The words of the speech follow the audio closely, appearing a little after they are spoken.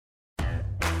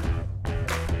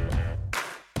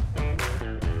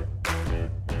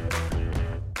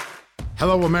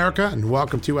Hello, America, and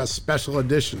welcome to a special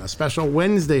edition, a special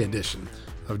Wednesday edition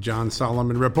of John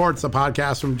Solomon Reports, a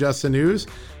podcast from Just the News.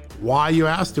 Why, you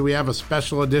ask, do we have a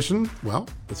special edition? Well,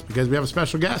 it's because we have a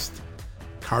special guest,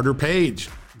 Carter Page,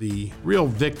 the real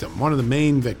victim, one of the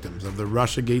main victims of the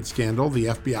Russiagate scandal, the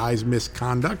FBI's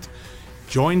misconduct,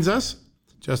 joins us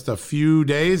just a few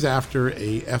days after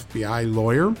a FBI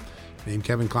lawyer named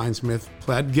Kevin Clinesmith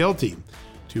pled guilty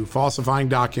to falsifying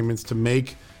documents to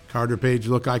make Carter Page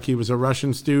looked like he was a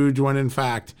Russian stooge when in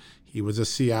fact he was a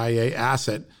CIA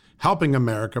asset helping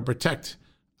America protect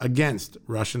against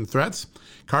Russian threats.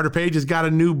 Carter Page has got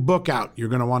a new book out. You're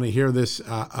going to want to hear this,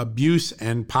 Abuse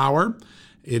and Power.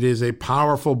 It is a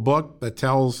powerful book that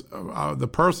tells the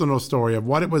personal story of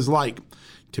what it was like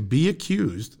to be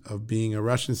accused of being a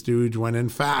Russian stooge when in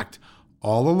fact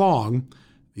all along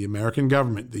the American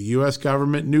government, the U.S.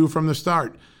 government knew from the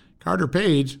start Carter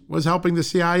Page was helping the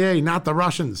CIA, not the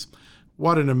Russians.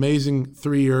 What an amazing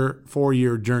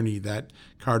 4-year journey that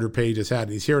Carter Page has had.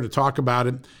 And he's here to talk about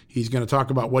it. He's going to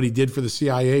talk about what he did for the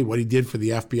CIA, what he did for the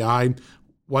FBI,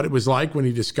 what it was like when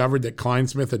he discovered that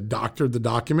Clinesmith had doctored the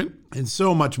document, and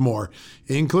so much more,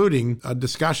 including a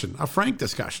discussion, a frank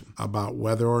discussion about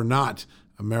whether or not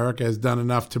America has done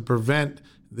enough to prevent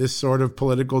this sort of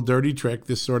political dirty trick,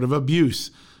 this sort of abuse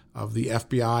of the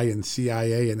FBI and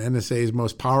CIA and NSA's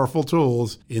most powerful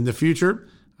tools in the future.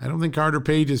 I don't think Carter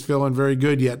Page is feeling very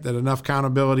good yet that enough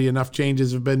accountability, enough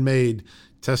changes have been made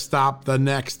to stop the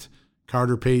next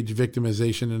Carter Page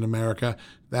victimization in America.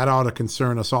 That ought to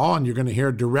concern us all, and you're going to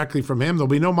hear directly from him. There'll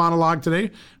be no monologue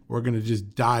today. We're going to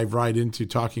just dive right into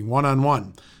talking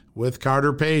one-on-one with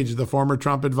Carter Page, the former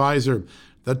Trump advisor,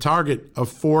 the target of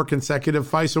 4 consecutive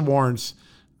FISA warrants,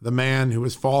 the man who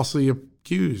was falsely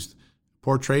accused,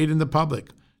 portrayed in the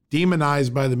public,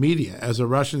 demonized by the media as a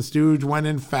Russian stooge when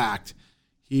in fact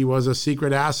he was a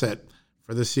secret asset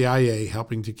for the CIA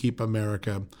helping to keep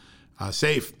America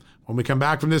safe. When we come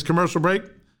back from this commercial break,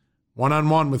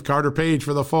 one-on-one with Carter Page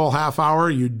for the full half hour.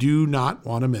 You do not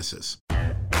want to miss this.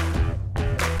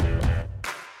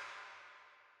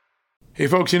 Hey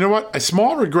folks, you know what? A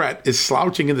small regret is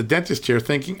slouching in the dentist chair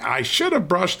thinking, I should have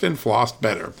brushed and flossed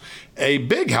better. A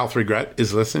big health regret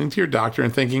is listening to your doctor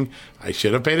and thinking, I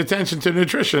should have paid attention to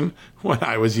nutrition when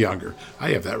I was younger. I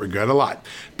have that regret a lot.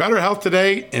 Better health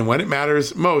today, and when it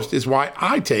matters most, is why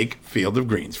I take Field of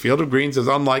Greens. Field of Greens is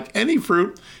unlike any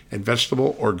fruit and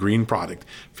vegetable or green product.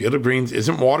 Field of Greens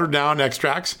isn't watered down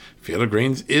extracts. Field of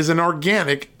Greens is an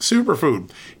organic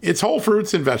superfood. It's whole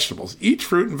fruits and vegetables. Each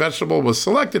fruit and vegetable was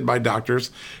selected by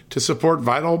doctors to support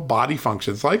vital body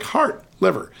functions like heart,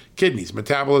 liver, kidneys,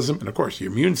 metabolism, and of course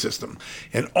your immune system.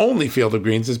 And only Field of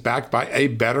Greens is backed by a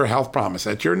better health promise.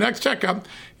 At your next checkup,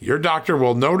 your doctor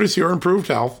will notice your improved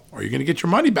health or you're going to get your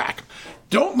money back.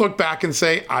 Don't look back and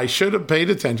say, I should have paid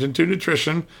attention to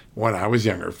nutrition when I was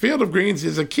younger. Field of Greens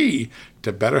is a key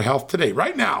to better health today,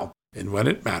 right now, and when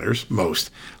it matters most.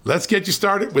 Let's get you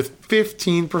started with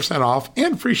 15% off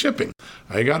and free shipping.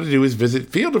 All you got to do is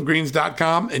visit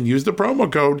fieldofgreens.com and use the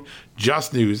promo code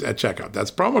JUSTNEWS at checkout.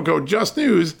 That's promo code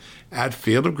JUSTNEWS at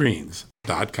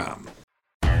fieldofgreens.com.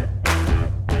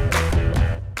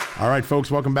 All right, folks,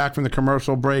 welcome back from the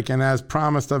commercial break. And as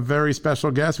promised, a very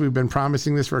special guest. We've been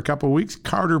promising this for a couple of weeks.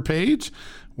 Carter Page,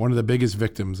 one of the biggest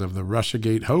victims of the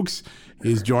Russiagate hoax,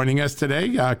 is joining us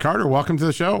today. Carter, welcome to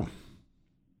the show.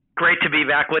 Great to be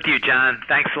back with you, John.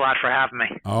 Thanks a lot for having me.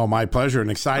 Oh, my pleasure. An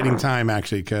exciting time,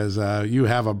 actually, because you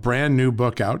have a brand new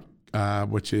book out,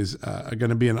 which is going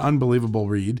to be an unbelievable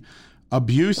read,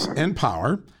 Abuse and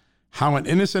Power, How an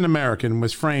Innocent American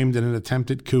Was Framed in an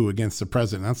Attempted Coup Against the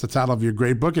President. That's the title of your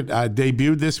great book. It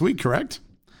debuted this week, correct?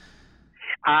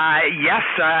 Yes,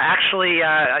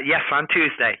 yes, on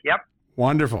Tuesday. Yep.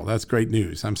 Wonderful. That's great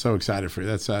news. I'm so excited for you.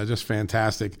 That's just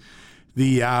fantastic.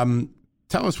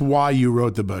 Tell us why you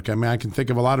wrote the book. I mean, I can think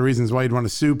of a lot of reasons why you'd want to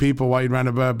sue people, why you'd write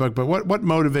a book, but what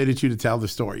motivated you to tell the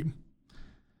story?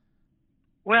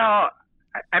 Well,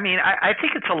 I mean, I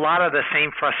think it's a lot of the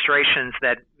same frustrations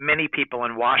that many people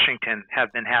in Washington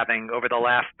have been having over the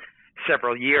last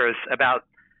several years about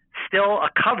still a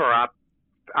cover-up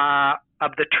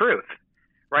of the truth,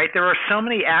 right? There are so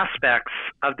many aspects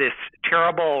of this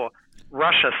terrible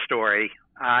Russia story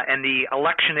and the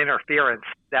election interference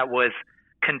that was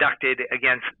conducted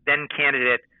against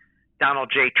then-candidate Donald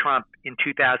J. Trump in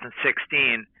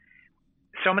 2016.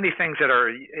 So many things that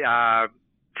are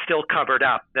still covered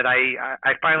up that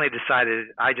I finally decided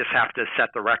I just have to set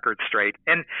the record straight.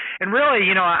 And really,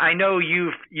 you know, I know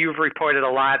you've reported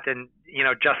a lot, and you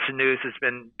know, Just the News has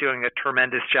been doing a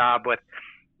tremendous job with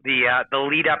the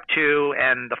lead up to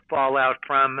and the fallout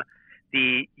from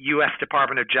the U.S.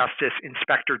 Department of Justice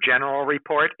Inspector General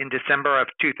report in December of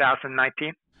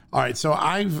 2019? All right. So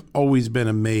I've always been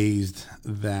amazed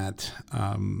that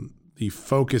the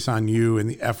focus on you and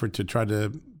the effort to try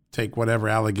to take whatever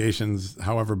allegations,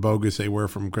 however bogus they were,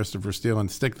 from Christopher Steele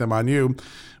and stick them on you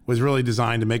was really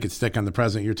designed to make it stick on the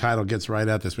president. Your title gets right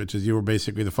at this, which is you were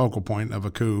basically the focal point of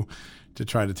a coup to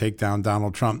try to take down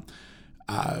Donald Trump.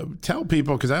 Tell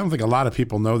people, because I don't think a lot of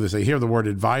people know this, they hear the word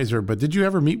advisor, but did you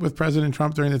ever meet with President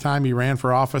Trump during the time he ran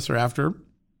for office or after?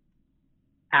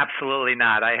 Absolutely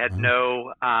not. I had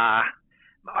no,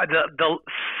 the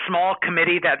small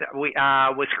committee that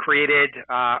was created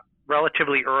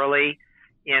relatively early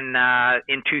in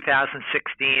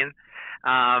 2016. There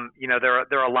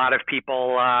are a lot of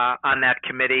people on that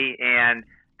committee, and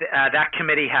that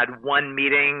committee had one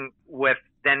meeting with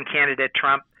then candidate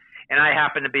Trump, and I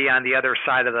happened to be on the other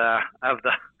side of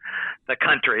the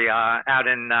country, out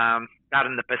in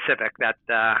the Pacific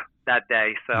that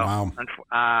day. So wow.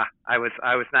 I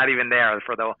was not even there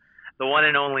for the one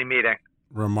and only meeting.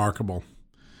 Remarkable,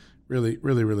 really,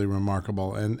 really, really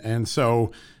remarkable. And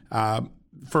so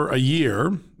for a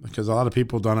year, because a lot of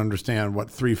people don't understand what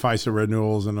 3 FISA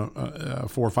renewals and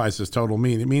 4 FISAs total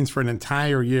mean. It means for an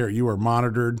entire year you were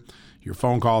monitored. Your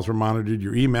phone calls were monitored.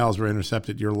 Your emails were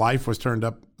intercepted. Your life was turned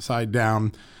upside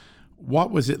down.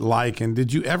 What was it like? And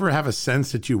did you ever have a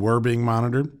sense that you were being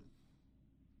monitored?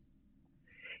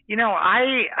 There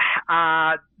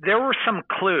were some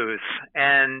clues,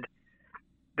 and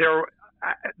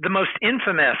the most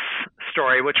infamous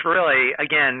story, which really,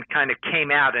 again, kind of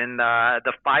came out in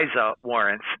the FISA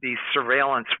warrants, these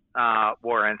surveillance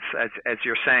warrants, as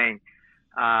you're saying,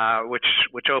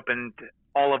 which opened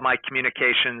all of my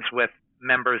communications with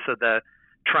members of the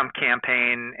Trump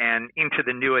campaign and into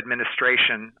the new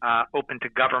administration, open to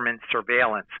government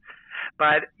surveillance.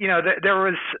 But, there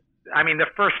was, the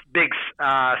first big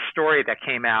story that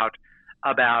came out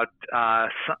about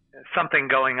something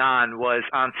going on was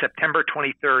on September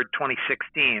 23rd,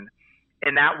 2016.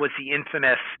 And that was the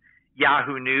infamous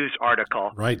Yahoo News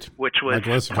article, right, which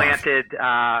was planted.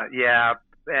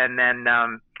 And then,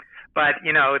 but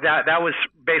that was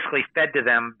basically fed to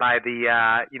them by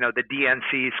the the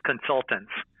DNC's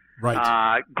consultants,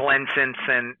 right? Glenn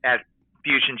Simpson at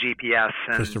Fusion GPS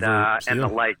and the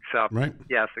like. So right.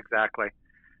 Yes, exactly.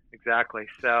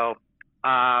 So,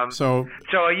 I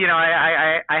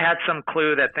had some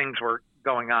clue that things were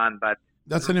going on, but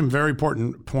that's a very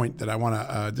important point that I want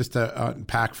to just to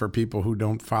unpack for people who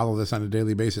don't follow this on a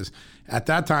daily basis. At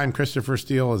that time, Christopher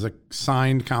Steele is a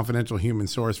signed confidential human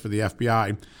source for the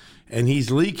FBI, and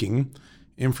he's leaking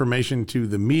information to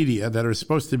the media that are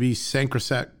supposed to be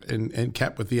sacrosanct and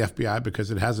kept with the FBI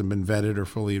because it hasn't been vetted or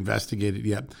fully investigated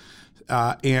yet.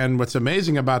 And what's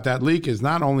amazing about that leak is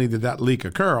not only did that leak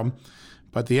occur,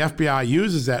 but the FBI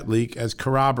uses that leak as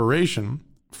corroboration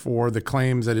for the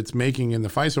claims that it's making in the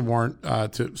FISA warrant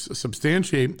to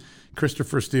substantiate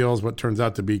Christopher Steele's what turns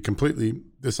out to be completely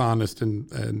dishonest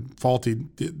and faulty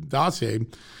dossier.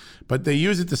 But they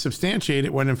use it to substantiate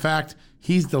it when, in fact,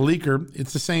 he's the leaker.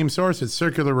 It's the same source. It's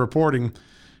circular reporting.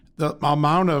 The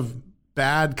amount of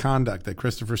bad conduct that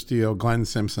Christopher Steele, Glenn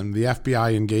Simpson, the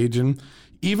FBI engage in,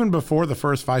 even before the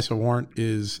first FISA warrant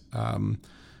is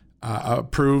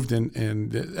approved and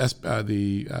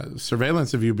the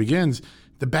surveillance review begins,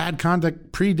 the bad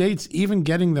conduct predates even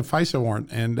getting the FISA warrant.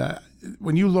 And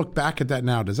when you look back at that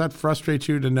now, does that frustrate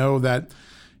you to know that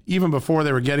even before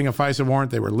they were getting a FISA warrant,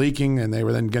 they were leaking, and they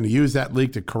were then going to use that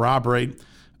leak to corroborate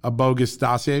a bogus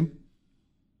dossier?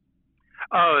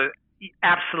 Oh,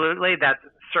 absolutely. That's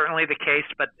certainly the case,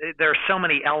 but there are so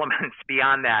many elements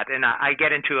beyond that. And I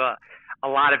get into a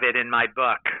lot of it in my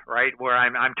book, right, where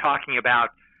I'm talking about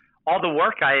all the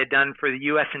work I had done for the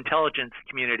U.S. intelligence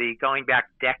community going back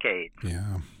decades.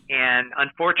 Yeah. And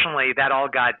unfortunately, that all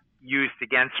got used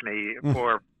against me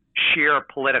for sheer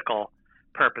political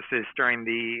purposes during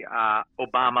the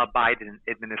Obama-Biden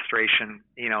administration.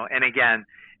 And again,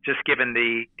 just given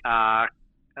the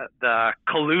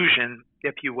collusion,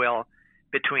 if you will,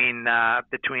 between the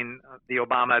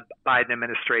Obama-Biden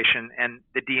administration and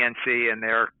the DNC and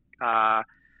their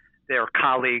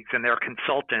colleagues and their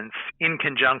consultants, in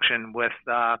conjunction with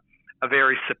a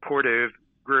very supportive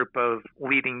group of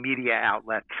leading media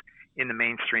outlets in the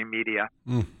mainstream media.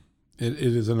 It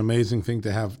is an amazing thing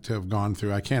to have gone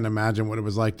through. I can't imagine what it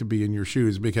was like to be in your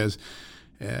shoes, because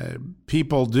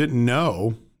people didn't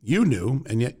know. You knew,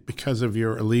 and yet because of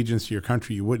your allegiance to your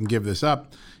country, you wouldn't give this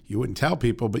up. You wouldn't tell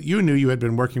people, but you knew you had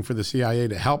been working for the CIA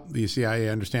to help the CIA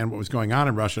understand what was going on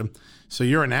in Russia. So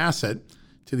you're an asset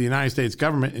to the United States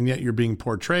government, and yet you're being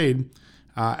portrayed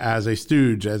as a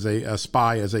stooge, as a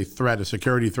spy, as a threat, a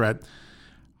security threat.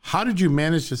 How did you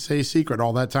manage to stay secret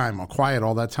all that time, or quiet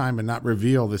all that time, and not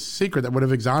reveal this secret that would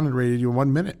have exonerated you in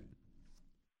 1 minute?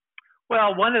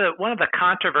 Well, one of the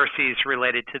controversies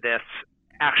related to this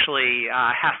actually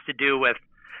has to do with,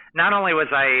 not only was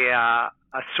I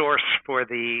a source for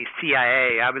the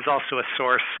CIA, I was also a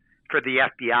source for the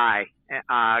FBI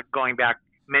going back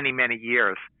many, many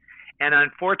years. And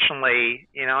unfortunately,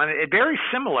 and it's very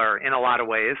similar in a lot of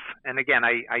ways. And again,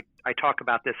 I talk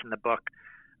about this in the book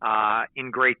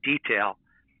in great detail.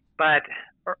 But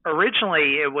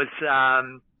originally, it was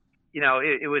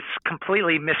it was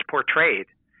completely misportrayed.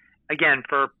 Again,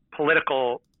 for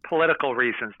political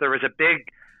reasons. There was a big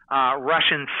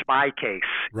Russian spy case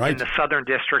in the Southern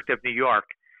District of New York,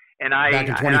 and I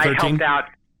helped out.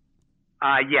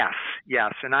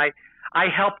 Yes, and I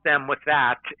helped them with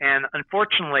that. And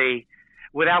unfortunately,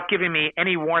 without giving me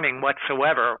any warning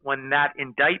whatsoever, when that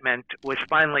indictment was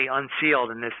finally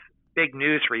unsealed in this big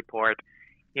news report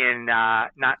in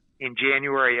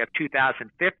January of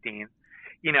 2015,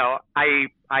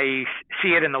 I see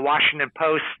it in the Washington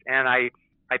Post, and I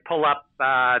pull up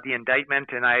the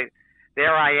indictment, and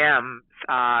there I am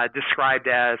described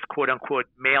as quote unquote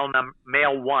male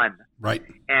one. Right.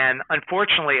 And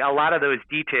unfortunately, a lot of those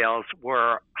details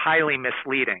were highly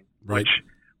misleading, right.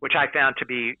 which I found to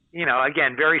be,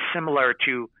 again, very similar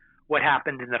to what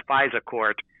happened in the FISA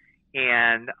court.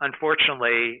 And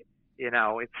unfortunately, it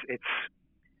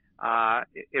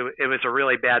was a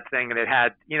really bad thing, and it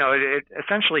had, it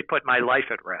essentially put my life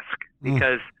at risk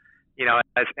because,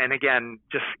 and again,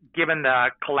 just given the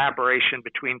collaboration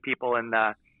between people in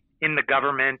the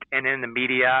government and in the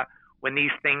media, when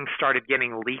these things started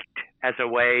getting leaked as a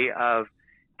way of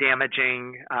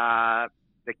damaging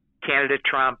the candidate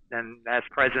Trump and as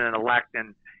president-elect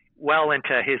and well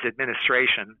into his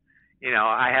administration,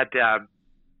 I had to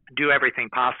do everything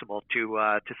possible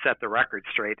to set the record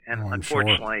straight. And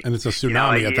unfortunately, sure. And it's a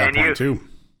tsunami at that point too.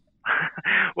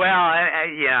 Well,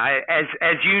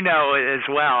 as you know as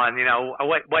well, and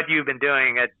what you've been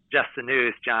doing at Just the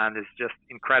News, John, is just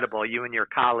incredible. You and your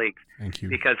colleagues. Thank you.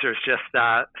 Because there's just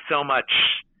so much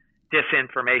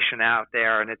disinformation out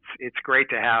there, and it's great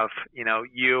to have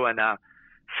you and a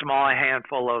small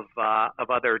handful of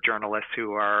other journalists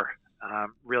who are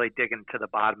really digging to the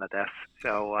bottom of this.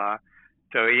 So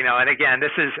and again,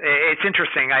 it's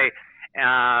interesting.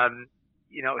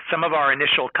 Some of our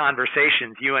initial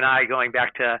conversations, you and I, going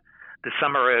back to the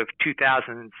summer of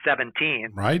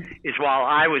 2017, right, is while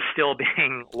I was still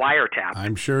being wiretapped.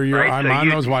 I'm sure I'm on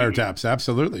those wiretaps.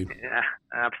 Absolutely. Yeah,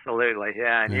 absolutely.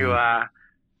 Yeah, and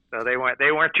so they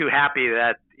weren't too happy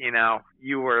that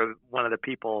you were one of the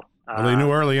people. Well, they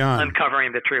knew early on,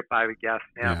 uncovering the truth, I would guess.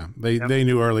 Yeah. They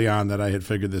knew early on that I had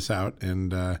figured this out,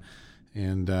 and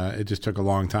it just took a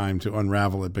long time to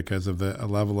unravel it because of a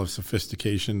level of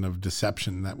sophistication of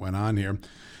deception that went on here.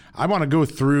 I want to go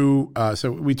through,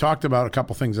 so we talked about a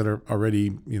couple things that are already,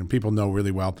 people know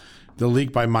really well. The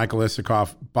leak by Michael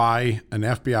Isikoff by an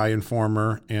FBI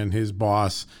informer and his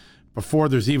boss before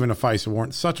there's even a FISA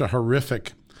warrant. Such a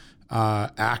horrific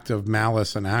act of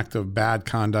malice, an act of bad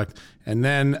conduct. And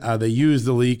then they use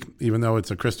the leak, even though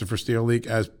it's a Christopher Steele leak,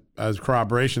 as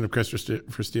corroboration of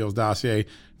Christopher Steele's dossier.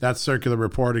 That's circular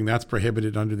reporting. That's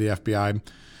prohibited under the FBI.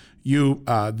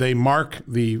 They mark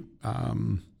the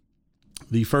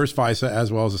first FISA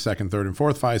as well as the second, third, and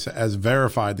fourth FISA as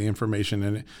verified, the information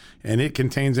in it. And it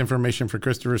contains information for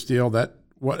Christopher Steele that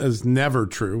what is never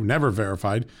true, never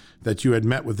verified, that you had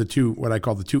met with the two, what I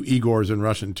call the two Igors in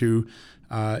Russian, two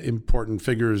important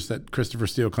figures that Christopher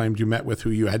Steele claimed you met with who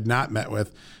you had not met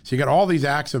with. So you got all these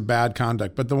acts of bad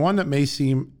conduct. But the one that may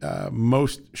seem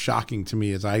most shocking to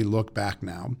me as I look back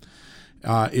now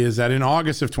is that in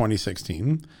August of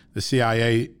 2016, the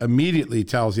CIA immediately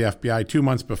tells the FBI 2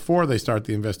 months before they start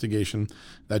the investigation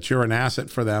that you're an asset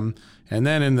for them. And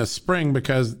then in the spring,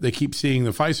 because they keep seeing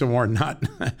the FISA warrant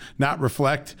not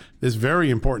reflect this very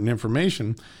important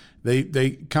information,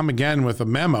 they come again with a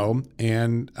memo,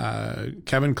 and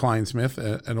Kevin Kleinsmith,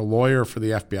 and a lawyer for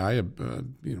the FBI,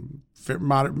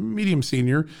 medium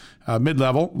senior,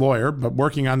 mid-level lawyer, but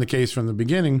working on the case from the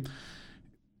beginning,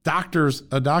 doctors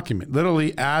a document,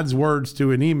 literally adds words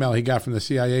to an email he got from the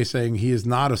CIA saying he is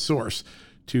not a source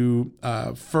to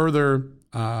further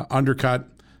undercut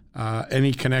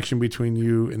any connection between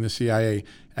you and the CIA.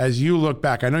 As you look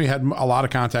back, I know you had a lot of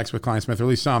contacts with Kleinsmith, or at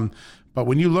least some, but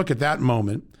when you look at that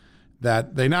moment,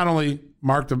 that they not only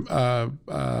marked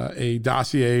a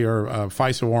dossier or a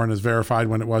FISA warrant as verified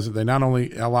when it wasn't, they not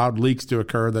only allowed leaks to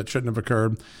occur that shouldn't have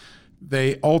occurred,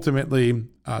 they ultimately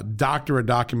doctor a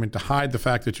document to hide the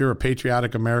fact that you're a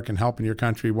patriotic American helping your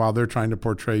country while they're trying to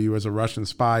portray you as a Russian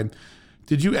spy.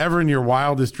 Did you ever in your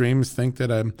wildest dreams think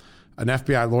that an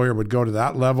FBI lawyer would go to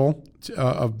that level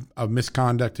of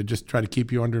misconduct to just try to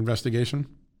keep you under investigation?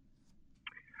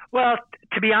 Well,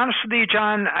 to be honest with you,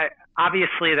 John,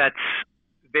 obviously that's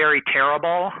very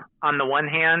terrible on the one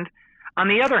hand. On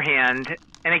the other hand,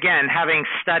 and again, having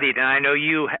studied, and I know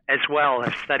you as well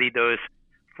have studied those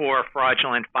 4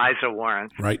 fraudulent FISA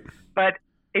warrants. Right. But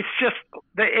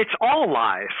it's all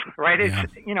lies, right? Yeah.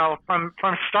 It's, from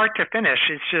start to finish,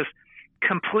 it's just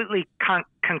completely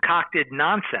concocted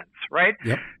nonsense, right?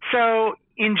 Yep. So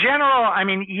in general, I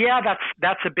mean, yeah,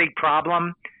 that's a big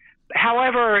problem.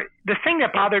 However, the thing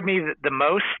that bothered me the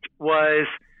most was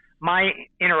my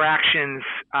interactions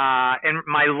and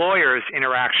my lawyer's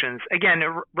interactions, again,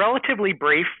 relatively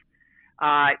brief,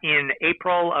 in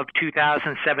April of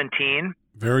 2017.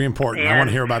 Very important. I want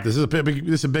to hear about this. This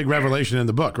is a big revelation in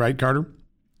the book, right, Carter?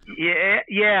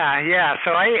 Yeah.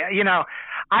 So I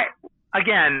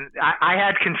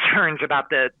had concerns about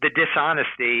the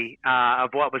dishonesty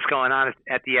of what was going on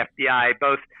at the FBI,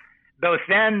 both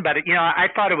then, but I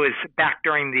thought it was back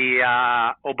during the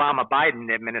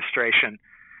Obama-Biden administration.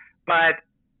 But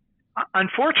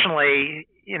unfortunately,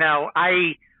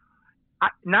 I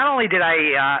not only did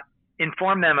I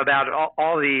inform them about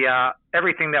all the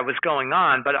everything that was going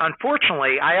on, but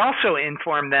unfortunately, I also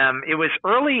informed them. It was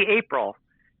early April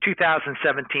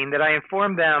 2017 that I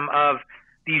informed them of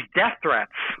these death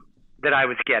threats that I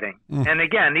was getting. And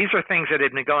again, these are things that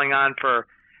had been going on for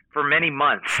many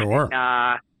months. Sure.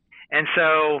 And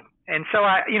so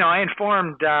I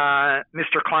informed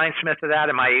Mr. Kleinsmith of that,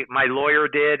 and my lawyer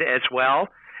did as well.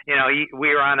 We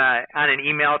were on an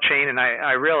email chain, and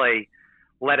I really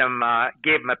gave him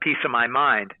a piece of my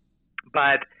mind.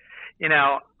 But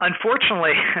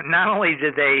unfortunately, not only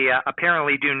did they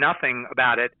apparently do nothing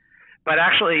about it, but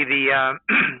actually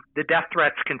the death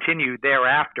threats continued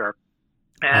thereafter.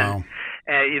 And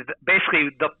basically,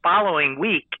 the following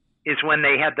week is when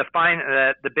they had the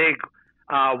big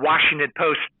Washington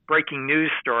Post breaking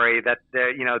news story that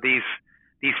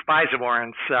these FISA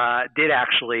warrants did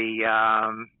actually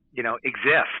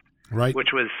exist, right?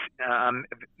 Which was a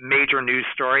major news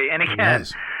story. And again,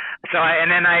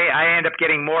 I end up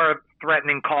getting more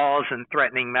threatening calls and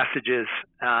threatening messages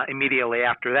immediately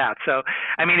after that. So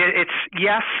I mean, it's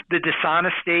yes, the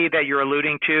dishonesty that you're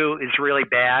alluding to is really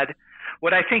bad.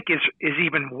 What I think is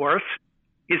even worse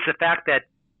is the fact that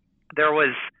there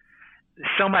was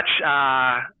so much.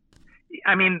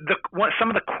 Some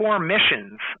of the core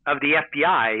missions of the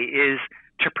FBI is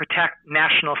to protect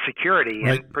national security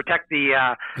and protect the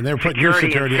and they were putting your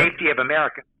security and safety of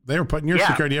America. They were putting your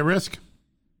security at risk.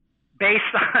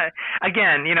 Based on,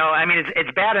 again,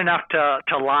 it's bad enough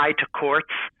to lie to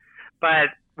courts, but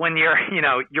when you're,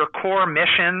 your core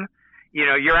mission,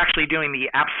 you're actually doing the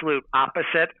absolute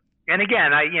opposite. And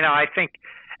again, I think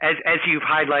as you've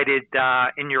highlighted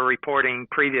in your reporting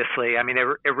previously,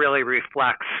 it really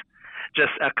reflects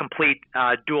just a complete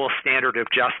dual standard of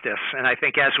justice. And I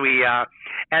think as we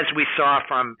saw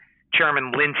from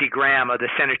Chairman Lindsey Graham of the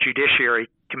Senate Judiciary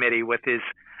Committee with his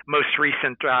most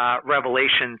recent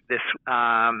revelations this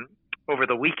over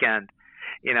the weekend,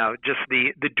 just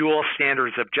the dual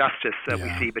standards of justice that we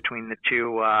see between the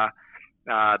two.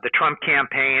 The Trump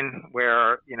campaign,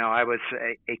 where I was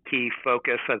a key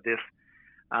focus of this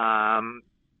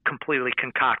completely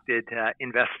concocted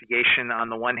investigation on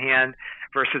the one hand,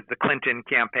 versus the Clinton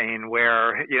campaign,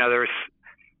 where there's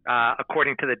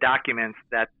according to the documents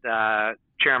that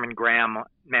Chairman Graham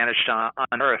managed to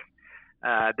unearth,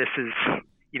 this is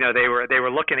they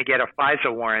were looking to get a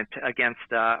FISA warrant against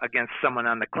someone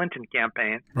on the Clinton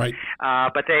campaign, right?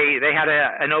 But they had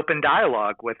an open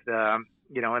dialogue with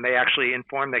and they actually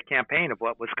informed the campaign of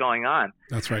what was going on.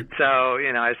 That's right. So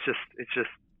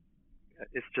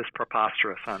it's just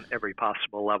preposterous on every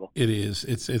possible level. It is.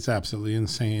 It's absolutely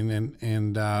insane.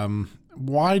 And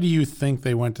why do you think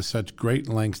they went to such great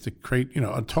lengths to create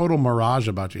a total mirage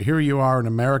about you? Here you are, an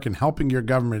American, helping your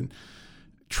government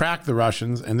track the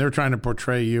Russians, and they're trying to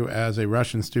portray you as a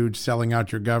Russian stooge selling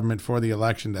out your government for the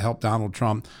election to help Donald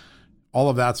Trump. All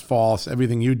of that's false.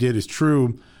 Everything you did is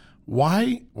true.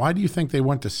 Why do you think they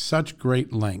went to such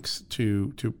great lengths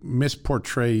to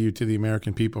misportray you to the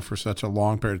American people for such a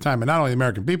long period of time? And not only the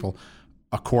American people,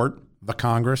 a court, the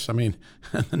Congress. The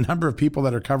number of people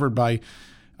that are covered by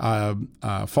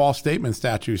false statement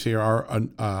statutes here are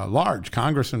large.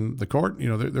 Congress and the court,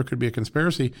 there could be a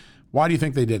conspiracy. Why do you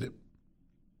think they did it?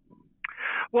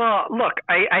 Well, look,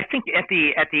 I think at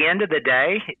the end of the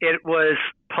day, it was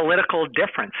political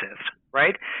differences,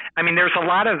 right? I mean, there's a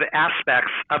lot of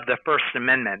aspects of the First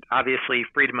Amendment, obviously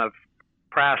freedom of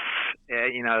press,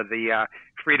 the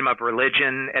freedom of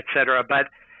religion, et cetera. But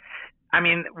I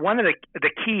mean, one of the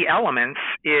key elements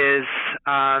is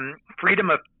freedom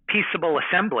of peaceable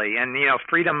assembly and,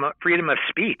 freedom of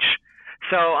speech.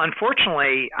 So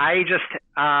unfortunately, I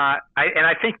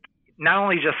think not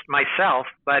only just myself,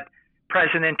 but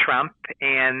President Trump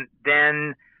and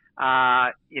then,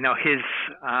 his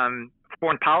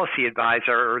foreign policy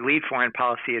advisor or lead foreign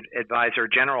policy advisor,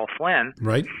 General Flynn,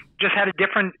 right, just had a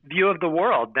different view of the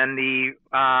world than the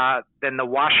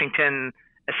Washington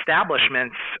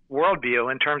establishment's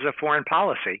worldview in terms of foreign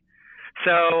policy.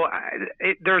 So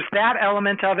there's that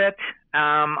element of it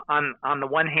on the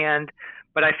one hand,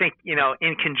 but I think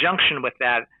in conjunction with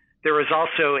that, there is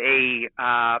also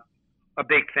a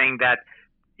big thing that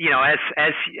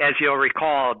as you'll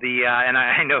recall, and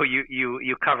I know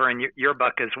you cover in your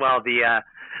book as well, the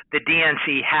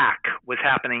DNC hack was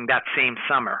happening that same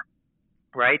summer,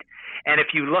 right? And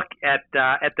if you look at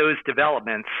those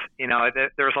developments,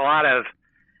 there's a lot of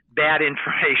bad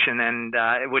information,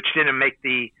 and which didn't make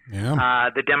the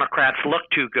Democrats look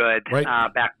too good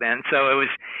back then. So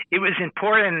it was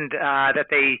important that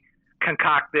they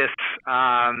concoct this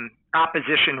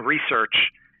opposition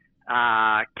research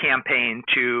campaign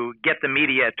to get the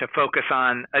media to focus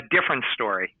on a different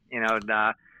story,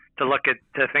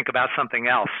 to think about something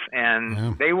else,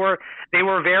 and they were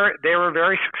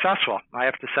very successful, I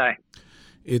have to say.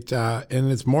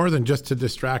 And it's more than just to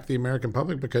distract the American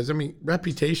public, because I mean,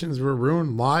 reputations were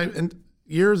ruined, live, and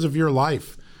years of your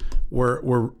life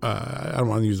were I don't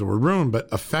want to use the word ruined, but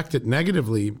affected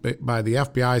negatively by the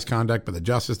FBI's conduct, by the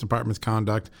Justice Department's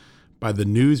conduct, by the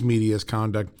news media's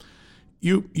conduct.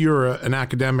 You're an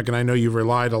academic, and I know you've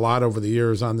relied a lot over the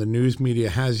years on the news media.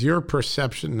 Has your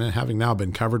perception, and having now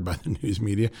been covered by the news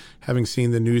media, having seen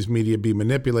the news media be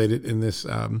manipulated in this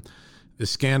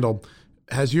scandal,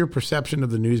 has your perception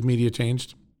of the news media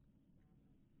changed?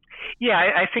 Yeah,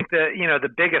 I think the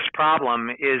biggest problem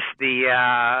is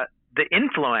the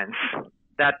influence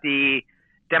that the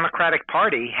Democratic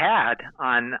Party had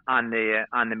on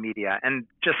the media, and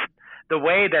just the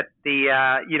way that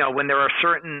when there are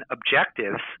certain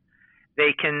objectives,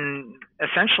 they can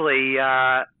essentially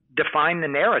define the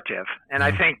narrative. And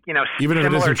I think, even if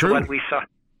it isn't true, what we saw.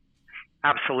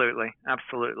 Absolutely.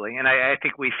 And I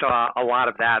think we saw a lot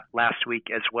of that last week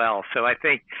as well. So I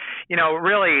think,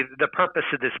 really the purpose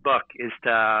of this book is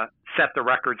to set the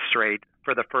record straight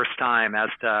for the first time as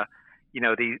to,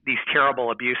 these terrible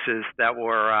abuses that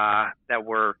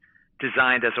were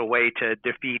designed as a way to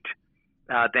defeat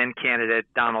then candidate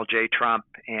Donald J. Trump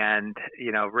and,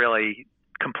 really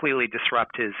completely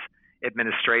disrupt his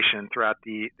administration throughout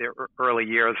the early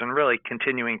years and really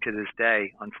continuing to this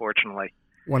day, unfortunately.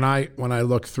 When I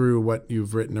look through what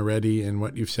you've written already and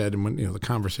what you've said and when, the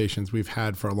conversations we've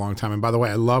had for a long time, and by the way,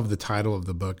 I love the title of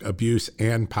the book, Abuse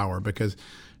and Power, because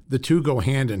the two go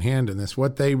hand in hand in this.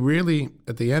 What they really,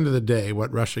 at the end of the day,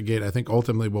 what Russiagate I think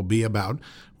ultimately will be about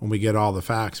when we get all the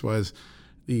facts was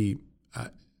the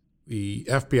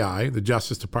FBI, the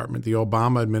Justice Department, the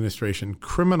Obama administration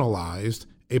criminalized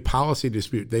a policy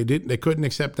dispute. They couldn't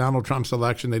accept Donald Trump's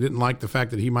election. They didn't like the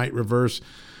fact that he might reverse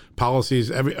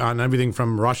policies on everything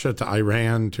from Russia to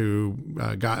Iran to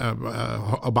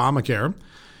Obamacare,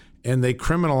 and they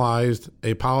criminalized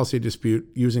a policy dispute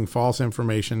using false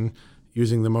information,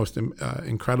 using the most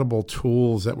incredible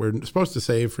tools that we're supposed to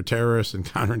save for terrorists and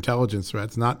counterintelligence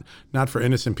threats, not for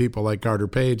innocent people like Carter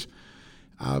Page.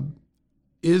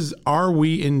 Are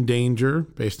we in danger,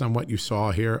 based on what you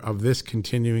saw here, of this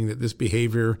continuing, that this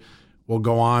behavior will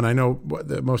go on? I know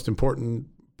the most important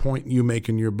point you make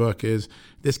in your book is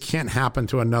this can't happen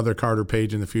to another Carter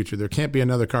Page in the future. There can't be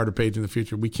another Carter Page in the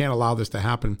future. We can't allow this to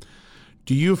happen.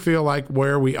 Do you feel like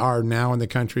where we are now in the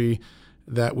country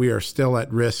that we are still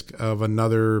at risk of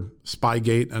another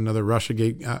Spygate, another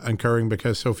Russiagate occurring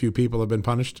because so few people have been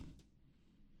punished?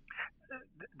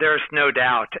 There's no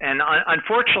doubt. And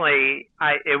unfortunately,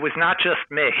 it was not just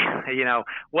me.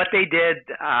 What they did,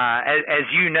 as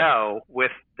you know,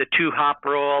 with the two-hop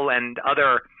rule and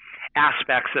other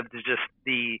aspects of just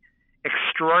the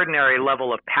extraordinary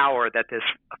level of power that this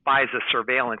FISA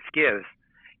surveillance gives.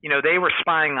 They were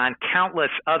spying on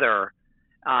countless other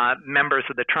members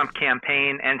of the Trump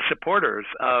campaign and supporters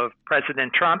of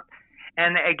President Trump.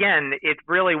 And again, it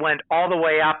really went all the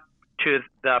way up to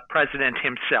the president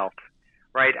himself,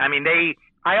 right? I mean,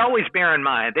 I always bear in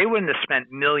mind, they wouldn't have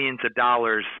spent millions of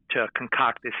dollars to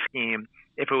concoct this scheme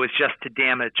if it was just to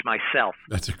damage myself.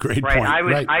 That's a great point.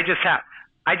 Right.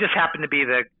 I just happened to be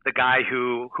the guy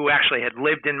who actually had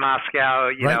lived in Moscow,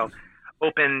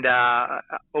 opened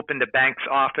a bank's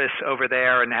office over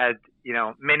there and had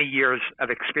many years of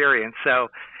experience. So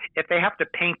if they have to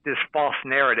paint this false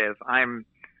narrative, I'm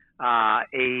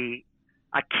a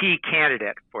key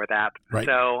candidate for that. Right.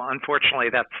 So unfortunately,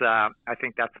 I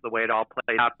think that's the way it all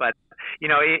played out. But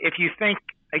if you think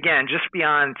again, just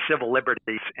beyond civil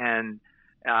liberties and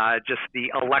just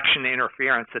the election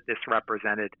interference that this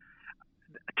represented,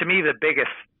 to me the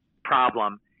biggest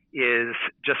problem is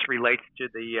just relates to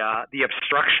the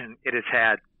obstruction it has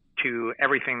had to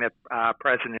everything that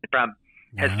President Trump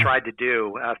has tried to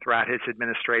do throughout his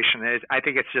administration. I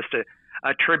think it's just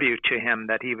a tribute to him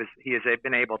that he has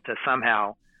been able to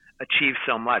somehow achieve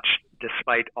so much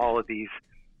despite all of these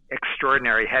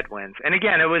extraordinary headwinds. And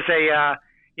again, it was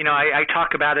I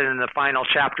talk about it in the final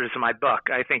chapters of my book.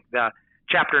 I think the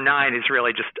chapter 9 is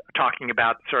really just talking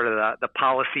about sort of the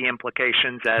policy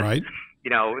implications as right.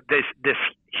 This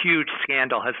huge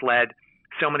scandal has led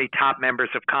so many top members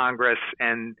of Congress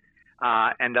and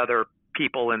other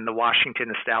people in the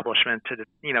Washington establishment to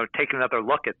take another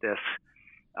look at this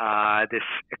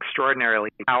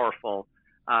extraordinarily powerful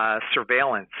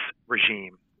surveillance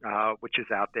regime which is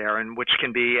out there and which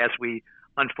can be, as we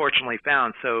unfortunately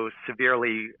found, so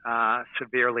severely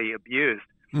abused.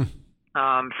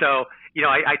 So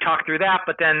I talk through that,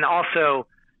 but then also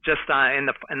just in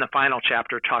the final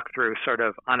chapter talk through sort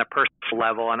of on a personal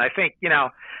level. And I think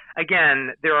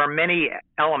again, there are many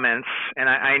elements, and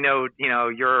I know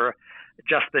your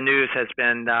Just the News has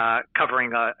been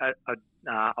covering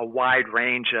a wide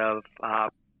range of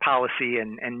policy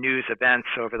and news events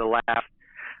over the last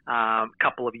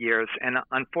couple of years, and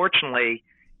unfortunately,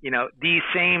 these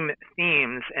same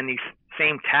themes and these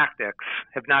same tactics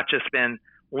have not just been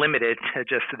limited to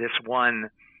just this one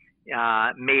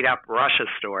made up Russia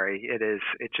story.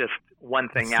 It's just one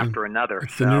thing after another.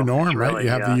 It's the new norm, right? You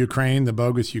have the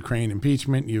bogus Ukraine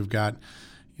impeachment. You've got,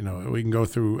 we can go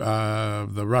through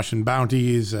the Russian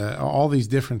bounties, all these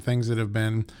different things that have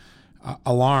been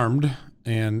alarmed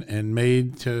and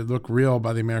made to look real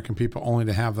by the American people, only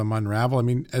to have them unravel. I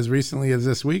mean, as recently as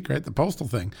this week, right? The postal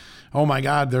thing. Oh my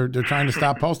God, they're trying to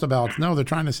stop postal ballots. No, they're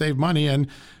trying to save money, and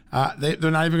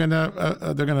they're not even going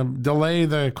to. They're going to delay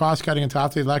the cost cutting until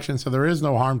after the election, so there is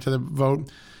no harm to the vote.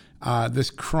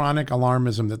 This chronic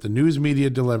alarmism that the news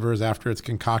media delivers after it's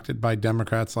concocted by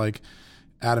Democrats like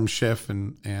Adam Schiff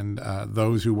and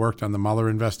those who worked on the Mueller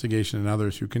investigation and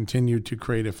others who continued to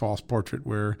create a false portrait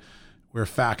where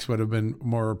facts would have been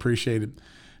more appreciated.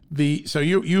 So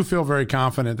you feel very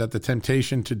confident that the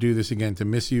temptation to do this again, to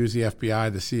misuse the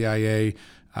FBI, the CIA,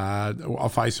 a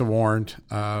FISA warrant,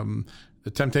 the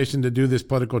temptation to do this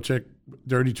political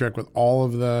dirty trick with all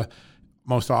of the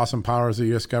most awesome powers of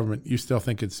the U.S. government, you still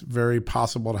think it's very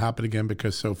possible to happen again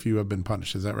because so few have been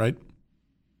punished. Is that right?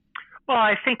 Well,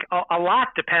 I think a lot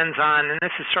depends on, and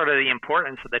this is sort of the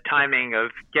importance of the timing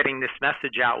of getting this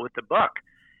message out with the book,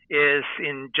 is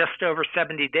in just over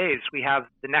 70 days, we have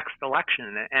the next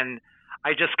election. And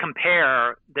I just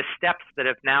compare the steps that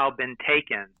have now been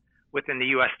taken within the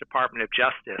U.S. Department of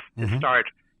Justice to start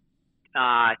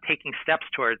taking steps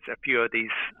towards a few of these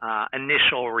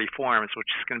initial reforms, which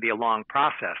is going to be a long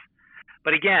process.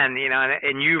 But again,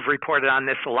 and you've reported on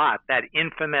this a lot, that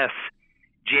infamous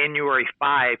January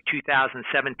 5,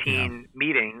 2017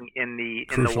 meeting in the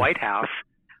White House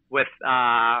with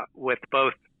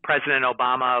both President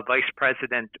Obama, Vice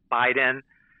President Biden,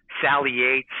 Sally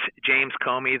Yates, James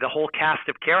Comey, the whole cast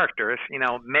of characters,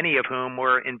 many of whom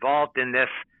were involved in this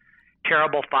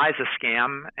terrible FISA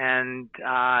scam, and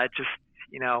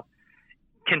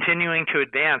continuing to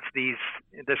advance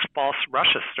this false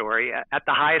Russia story at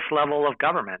the highest level of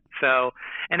government. So,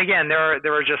 and again, there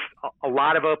are just a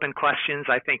lot of open questions.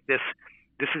 I think this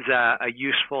is a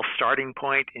useful starting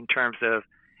point in terms of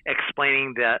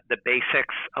explaining the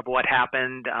basics of what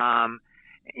happened,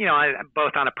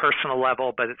 both on a personal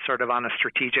level, but it's sort of on a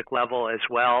strategic level as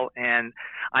well. And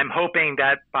I'm hoping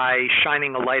that by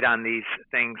shining a light on these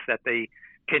things, that the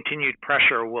continued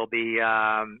pressure will be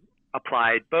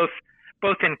applied both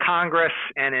in Congress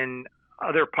and in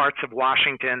other parts of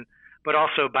Washington, but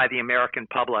also by the American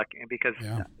public, because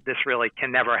this really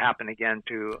can never happen again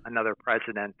to another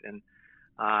president and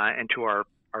to our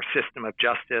system of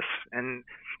justice.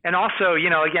 And also,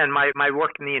 again, my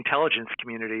work in the intelligence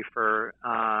community for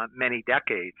many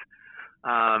decades.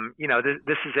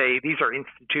 These are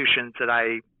institutions that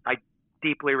I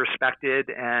deeply respected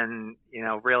and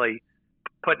really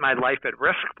put my life at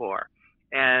risk for,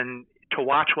 and to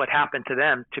watch what happened to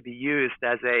them to be used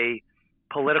as a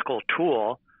political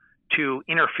tool to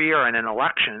interfere in an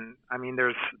election. I mean,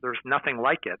 there's nothing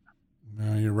like it.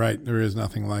 No, you're right. There is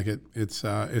nothing like it.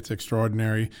 It's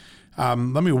extraordinary. Let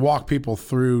me walk people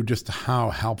through just how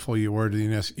helpful you were to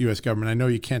the U.S. government. I know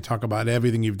you can't talk about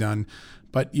everything you've done,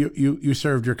 but you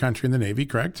served your country in the Navy,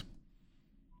 correct?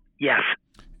 Yes.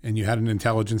 And you had an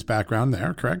intelligence background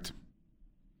there, correct?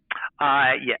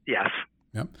 Yes.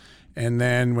 Yep. And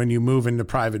then when you move into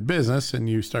private business and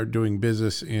you start doing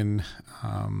business in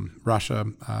Russia,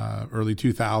 early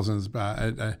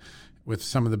 2000s, with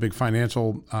some of the big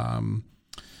financial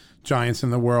giants in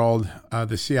the world,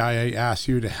 the CIA asks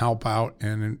you to help out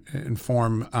and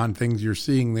inform on things you're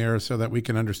seeing there so that we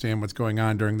can understand what's going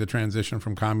on during the transition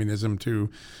from communism to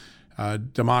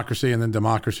democracy, and then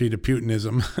democracy to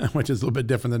Putinism, which is a little bit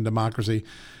different than democracy.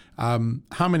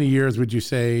 How many years would you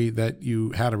say that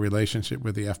you had a relationship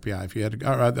with the FBI, if you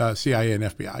had CIA and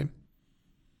FBI? At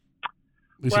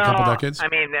least a couple decades? I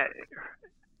mean,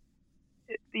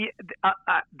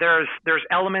 there's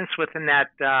elements within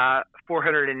that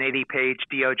 480-page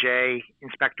DOJ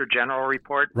Inspector General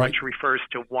report, right, which refers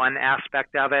to one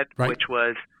aspect of it, right, which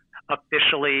was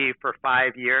officially for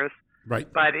 5 years. Right.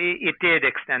 But it did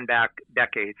extend back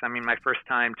decades. I mean, my first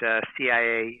time to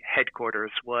CIA headquarters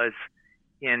was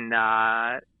in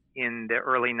the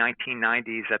early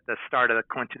 1990s at the start of the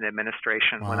Clinton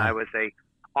administration. Wow. When I was a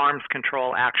arms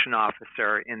control action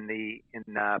officer in the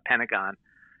Pentagon.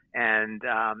 And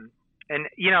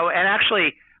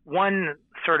actually one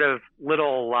sort of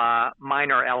little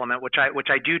minor element, which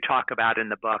I do talk about in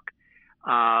the book,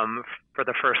 for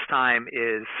the first time,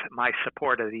 is my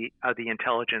support of the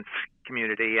intelligence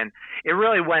community, and it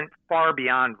really went far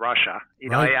beyond Russia.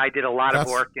 Right. I did a lot of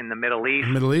work in the Middle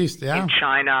East, yeah, in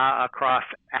China, across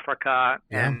Africa,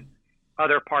 and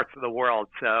other parts of the world.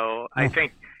 So I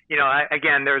think,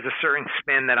 again, there's a certain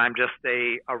spin that I'm just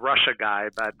a Russia guy,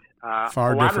 but a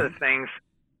lot of the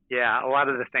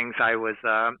things I was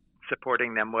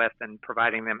supporting them with and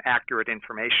providing them accurate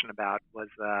information about was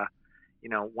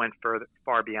went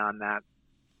far beyond that.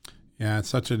 Yeah, it's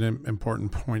such an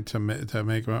important point to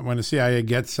make. When the CIA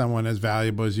gets someone as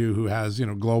valuable as you, who has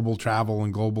global travel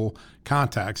and global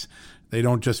contacts, they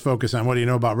don't just focus on what do you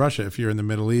know about Russia. If you're in the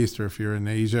Middle East or if you're in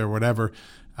Asia or whatever,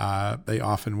 they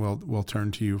often will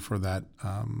turn to you for that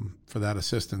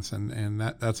assistance, and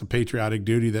that's a patriotic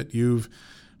duty that you've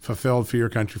fulfilled for your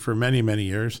country for many, many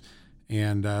years,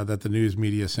 and that the news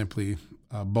media simply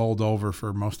bowled over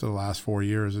for most of the last 4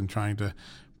 years in trying to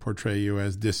portray you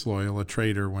as disloyal, a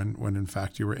traitor, when in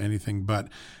fact you were anything but.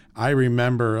 I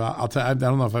remember, I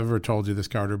don't know if I've ever told you this,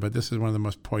 Carter, but this is one of the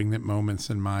most poignant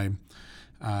moments in my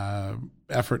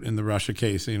effort in the Russia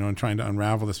case, and trying to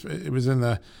unravel this. It was in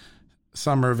the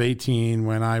summer of 2018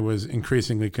 when I was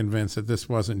increasingly convinced that this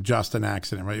wasn't just an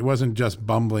accident, right? It wasn't just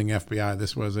bumbling FBI.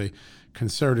 This was a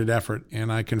concerted effort.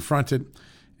 And I confronted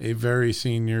a very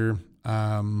senior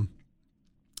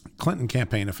Clinton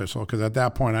campaign official, because at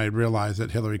that point I had realized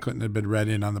that Hillary Clinton had been read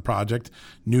in on the project,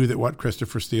 knew that what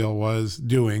Christopher Steele was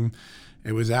doing,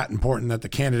 it was that important that the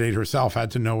candidate herself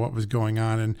had to know what was going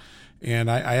on.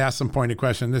 And I asked some pointed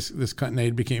question. This Clinton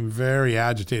aide became very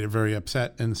agitated, very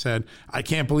upset, and said, "I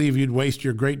can't believe you'd waste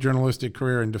your great journalistic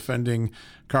career in defending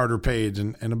Carter Page."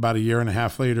 And about a year and a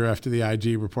half later, after the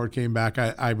IG report came back,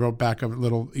 I wrote back a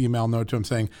little email note to him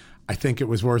saying, "I think it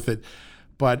was worth it."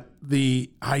 But the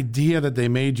idea that they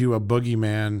made you a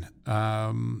boogeyman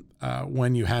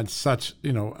when you had such,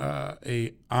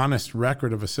 a honest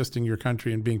record of assisting your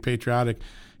country and being patriotic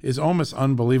is almost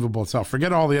unbelievable itself.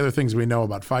 Forget all the other things we know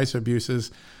about FISA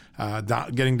abuses,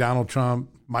 getting Donald Trump,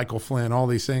 Michael Flynn, all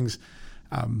these things.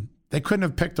 They couldn't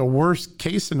have picked a worse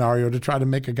case scenario to try to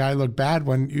make a guy look bad.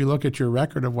 When you look at your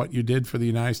record of what you did for the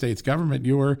United States government,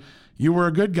 you were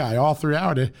a good guy all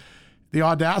throughout it. The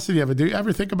audacity of it. Do you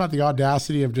ever think about the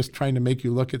audacity of just trying to make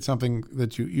you look at something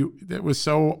that that was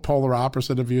so polar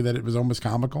opposite of you that it was almost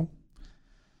comical?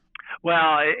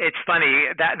 Well, it's funny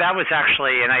that was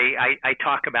actually, and I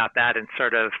talk about that and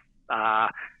sort of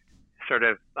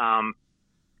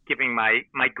giving my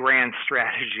grand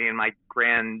strategy and my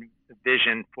grand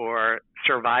vision for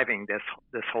surviving this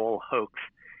whole hoax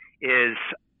is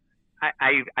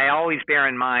I always bear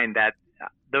in mind that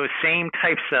those same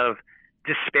types of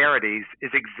disparities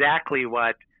is exactly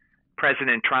what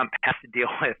President Trump has to deal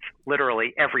with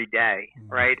literally every day,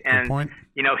 right? Good and point.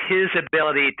 His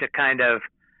ability to kind of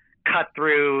cut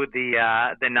through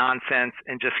the nonsense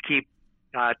and just keep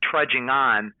trudging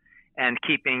on and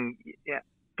keeping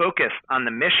focused on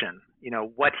the mission.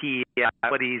 What he's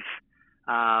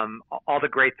all the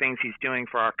great things he's doing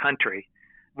for our country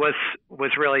was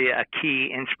really a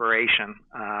key inspiration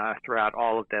throughout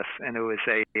all of this, and it was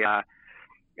a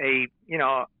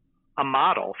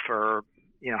model for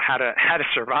how to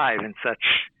survive in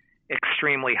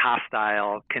extremely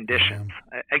hostile conditions.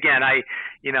 Again, as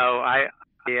you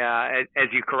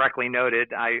correctly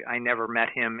noted, I never met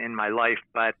him in my life,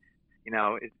 but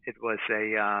it was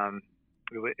a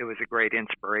great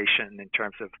inspiration in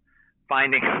terms of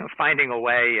finding a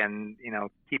way and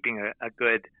keeping a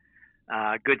good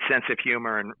sense of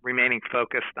humor and remaining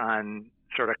focused on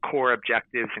sort of core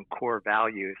objectives and core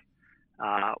values,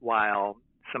 while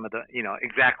some of the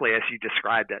exactly as you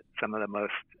described it, some of the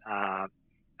most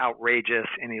outrageous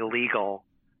and illegal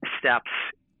steps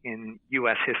in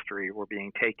U.S. history were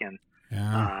being taken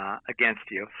against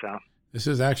you. So this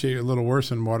is actually a little worse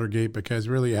than Watergate, because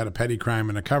really you had a petty crime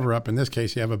and a cover-up. In this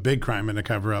case, you have a big crime and a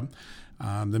cover-up.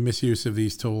 The misuse of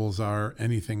these tools are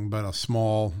anything but a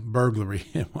small burglary.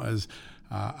 It was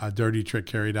a dirty trick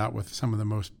carried out with some of the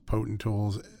most potent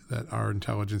tools that our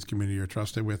intelligence community are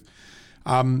trusted with.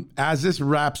 As this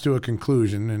wraps to a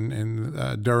conclusion,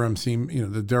 and Durham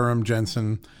the Durham,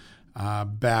 Jensen,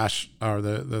 Bash are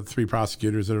the three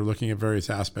prosecutors that are looking at various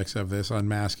aspects of this,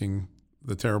 unmasking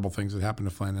the terrible things that happened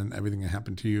to Flynn and everything that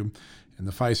happened to you and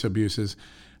the FISA abuses.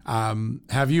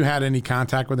 Have you had any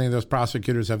contact with any of those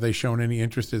prosecutors? Have they shown any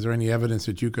interest? Is there any evidence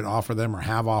that you could offer them or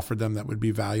have offered them that would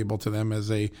be valuable to them as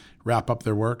they wrap up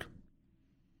their work?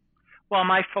 Well,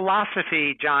 my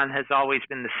philosophy, John, has always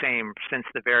been the same since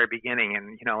the very beginning.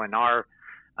 And, in our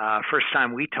first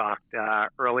time we talked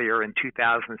earlier in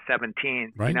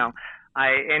 2017, right.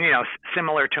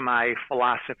 Similar to my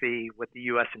philosophy with the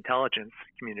U.S. intelligence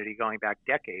community going back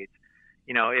decades,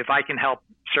 if I can help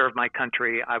serve my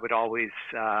country, I would always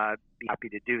be happy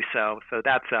to do so. So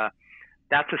that's a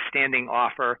standing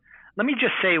offer. Let me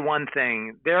just say one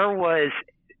thing. There was,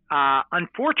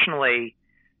 unfortunately,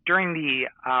 during the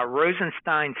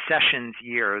Rosenstein Sessions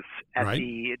years at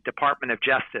the Department of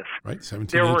Justice,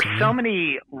 there were so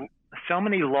many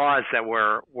laws that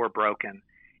were broken,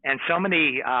 and so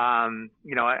many,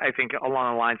 I think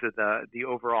along the lines of the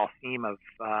overall theme of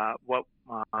what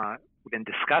we've been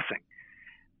discussing.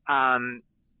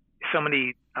 So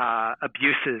many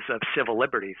abuses of civil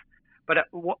liberties. But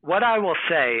what I will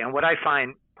say, and what I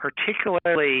find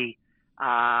particularly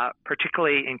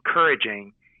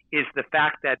encouraging, is the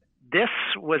fact that this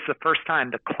was the first time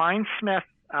the Klein-Smith,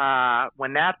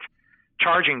 when that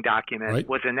charging document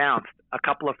was announced a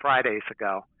couple of Fridays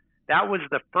ago, that was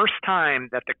the first time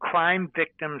that the Crime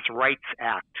Victims' Rights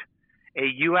Act, a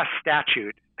U.S.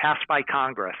 statute passed by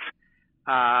Congress,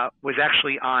 was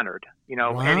actually honored.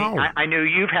 Wow. And I know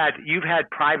you've had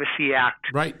Privacy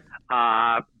Act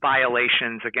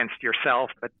violations against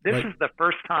yourself, but this is the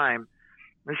first time.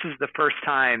 This is the first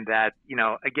time that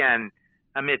again,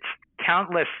 amidst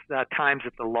countless times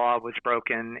that the law was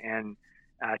broken and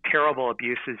terrible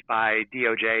abuses by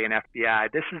DOJ and FBI,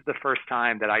 this is the first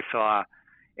time that I saw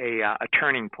a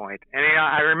turning point. And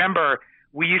I remember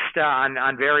we used to,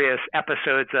 on various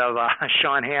episodes of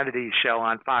Sean Hannity's show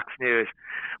on Fox News,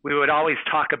 we would always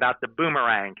talk about the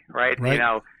boomerang, right?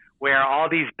 Where all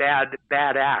these bad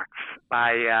acts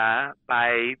by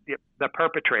the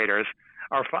perpetrators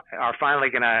are finally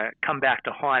going to come back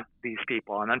to haunt these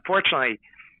people. And unfortunately,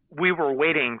 we were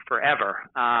waiting forever.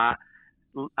 A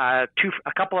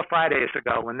couple of Fridays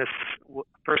ago, when this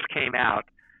first came out,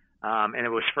 and it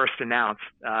was first announced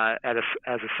as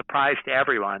a surprise to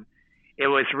everyone,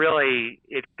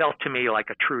 it felt to me like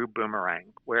a true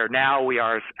boomerang, where now we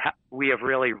have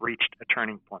really reached a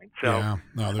turning point. So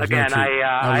again,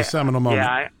 that was a seminal moment.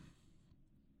 Yeah,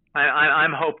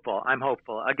 I'm hopeful.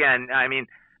 Again, I mean,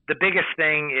 the biggest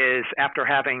thing is, after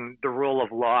having the rule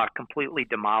of law completely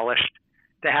demolished,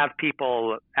 to have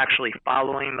people actually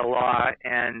following the law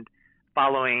and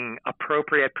following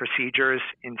appropriate procedures,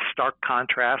 in stark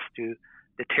contrast to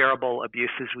the terrible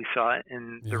abuses we saw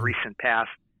in the recent past.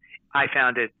 I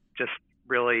found it just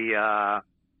really,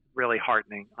 really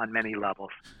heartening on many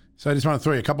levels. So I just want to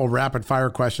throw you a couple of rapid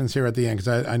fire questions here at the end,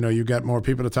 because I know you got more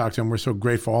people to talk to, and we're so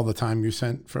grateful all the time you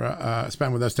spent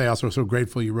with us today. Also, so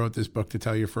grateful you wrote this book to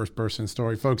tell your first person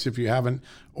story. Folks, if you haven't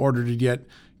ordered it yet,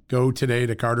 go today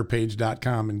to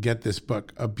carterpage.com and get this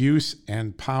book, Abuse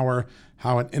and Power: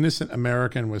 How an Innocent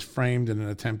American Was Framed in an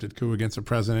Attempted Coup Against a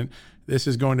President. This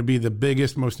is going to be the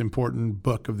biggest, most important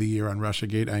book of the year on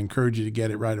Russiagate. I encourage you to get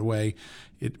it right away.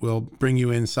 It will bring you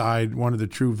inside one of the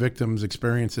true victims'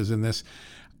 experiences in this.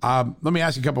 Let me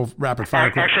ask you a couple of rapid fire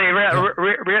questions. Actually,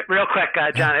 real quick,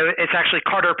 John, it's actually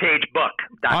CarterPageBook.com.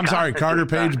 I'm sorry,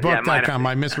 CarterPageBook.com.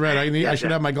 I misread. I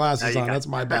should have my glasses on. That's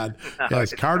my bad.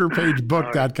 Yes,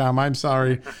 CarterPageBook.com. I'm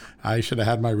sorry. I should have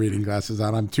had my reading glasses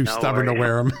on. I'm too stubborn to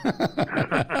wear them.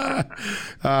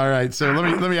 All right. So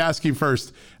let me ask you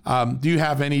first. Do you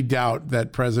have any doubt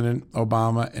that President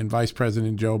Obama and Vice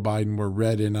President Joe Biden were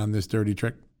read in on this dirty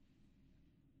trick?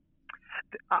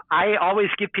 I always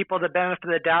give people the benefit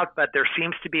of the doubt, but there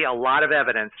seems to be a lot of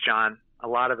evidence, John, a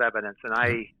lot of evidence. And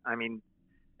I mean,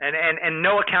 and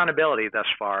no accountability thus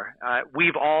far.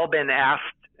 We've all been asked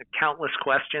countless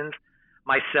questions,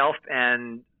 myself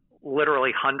and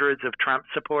literally hundreds of Trump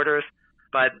supporters,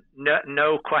 but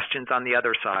no questions on the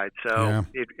other side. So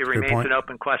it remains an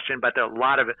open question, but there are a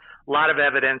lot of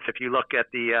evidence. If you look at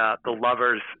the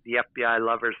lovers, the FBI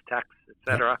lovers texts, et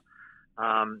cetera,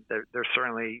 there's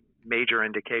certainly major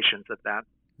indications of that.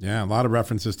 Yeah, a lot of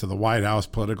references to the White House,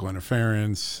 political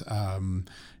interference.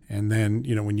 And then,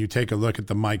 when you take a look at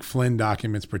the Mike Flynn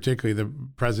documents, particularly the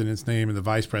president's name and the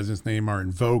vice president's name are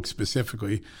invoked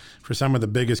specifically for some of the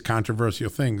biggest controversial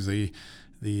things. The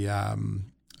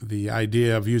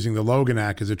idea of using the Logan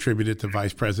Act is attributed to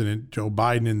Vice President Joe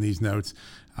Biden in these notes.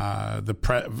 President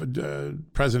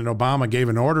Obama gave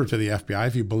an order to the FBI,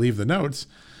 if you believe the notes,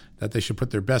 that they should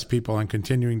put their best people on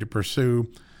continuing to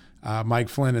pursue Mike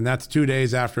Flynn. And that's 2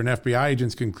 days after an FBI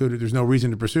agent's concluded there's no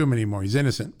reason to pursue him anymore. He's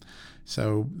innocent.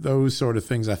 So those sort of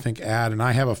things, I think, add. And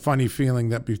I have a funny feeling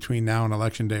that between now and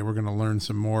Election Day, we're going to learn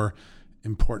some more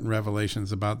important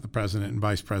revelations about the president and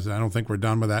vice president. I don't think we're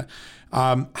done with that.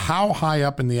 How high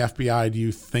up in the FBI do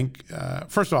you think,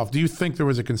 first off, do you think there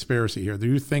was a conspiracy here? Do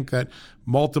you think that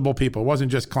multiple people, it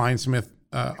wasn't just Kleinsmith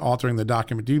altering the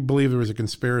document, do you believe there was a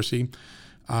conspiracy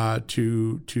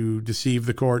to deceive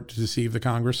the court, to deceive the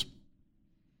Congress?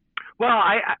 Well,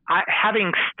 I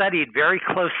having studied very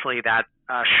closely that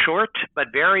short but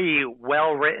very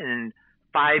well-written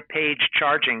 5-page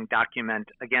charging document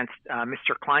against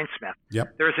Mr. Kleinsmith.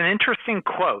 Yep. There's an interesting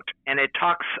quote, and it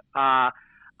talks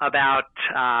about,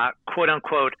 quote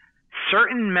unquote,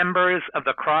 certain members of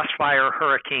the Crossfire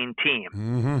Hurricane team.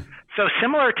 Mm-hmm. So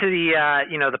similar to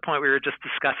the point we were just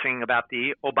discussing about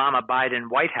the Obama-Biden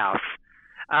White House,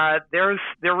 there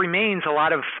remains a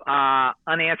lot of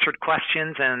unanswered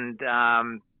questions and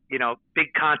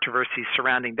big controversies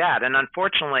surrounding that. And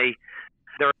unfortunately,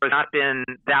 there has not been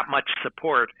that much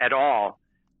support at all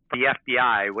for the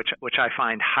FBI, which I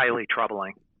find highly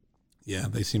troubling. Yeah,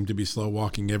 they seem to be slow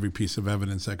walking every piece of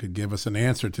evidence that could give us an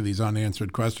answer to these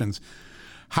unanswered questions.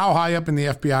 How high up in the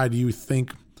FBI do you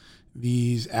think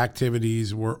these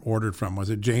activities were ordered from? Was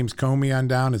it James Comey on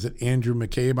down? Is it Andrew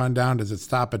McCabe on down? Does it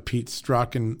stop at Pete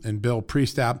Strzok and Bill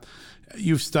Priestap?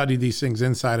 You've studied these things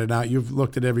inside and out. You've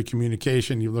looked at every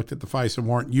communication. You've looked at the FISA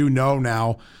warrant. You know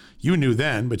now, you knew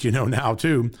then, but you know now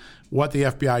too, what the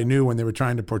FBI knew when they were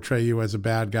trying to portray you as a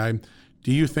bad guy.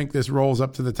 Do you think this rolls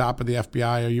up to the top of the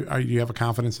FBI? Do you have a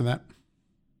confidence in that?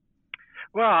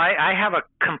 Well, I have a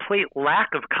complete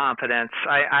lack of confidence.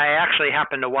 I actually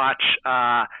happened to watch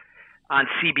on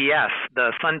CBS,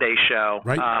 the Sunday show,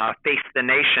 right. Face the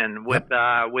Nation with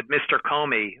Mr.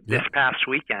 Comey this past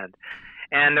weekend.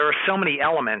 And there were so many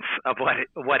elements of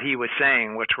what he was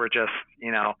saying, which were just,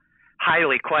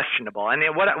 highly questionable. And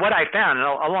what I found,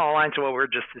 along the lines of what we were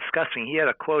just discussing, he had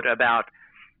a quote about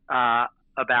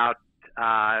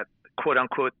quote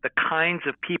unquote, the kinds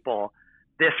of people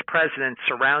this president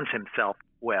surrounds himself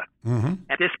with. Mm-hmm.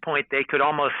 At this point, they could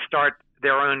almost start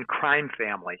their own crime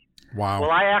family. Wow. Well,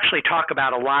 I actually talk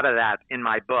about a lot of that in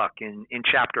my book in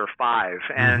chapter 5.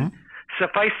 And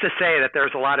suffice to say that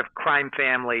there's a lot of crime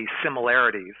family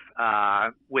similarities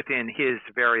within his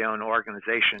very own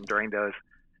organization during those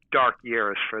dark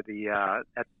years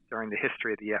during the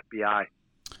history of the FBI.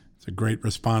 It's a great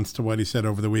response to what he said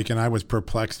over the weekend. I was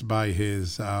perplexed by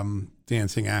his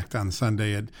dancing act on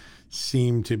Sunday. It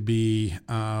seemed to be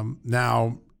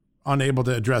now unable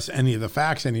to address any of the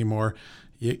facts anymore.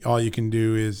 All you can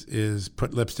do is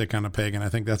put lipstick on a pig, and I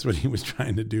think that's what he was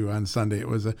trying to do on Sunday. It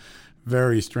was a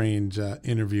very strange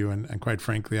interview, and quite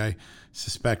frankly, I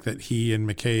suspect that he and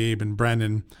McCabe and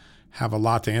Brennan have a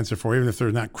lot to answer for, even if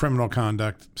there's not criminal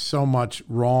conduct. So much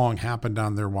wrong happened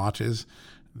on their watches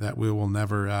that we will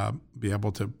never be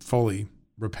able to fully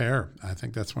repair. I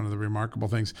think that's one of the remarkable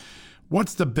things.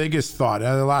 What's the biggest thought?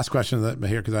 The last question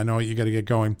here, because I know you got to get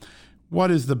going. What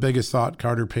is the biggest thought,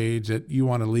 Carter Page, that you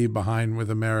want to leave behind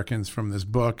with Americans from this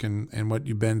book and what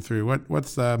you've been through?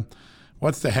 What's the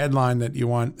headline that you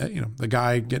want? The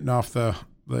guy getting off the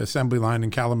assembly line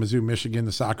in Kalamazoo, Michigan,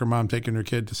 the soccer mom taking her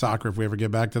kid to soccer, if we ever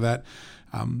get back to that.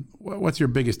 What's your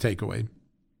biggest takeaway?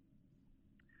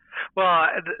 Well,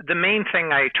 the main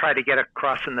thing I try to get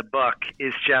across in the book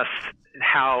is just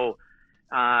how,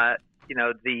 how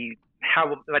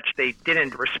much they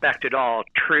didn't respect at all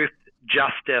truth,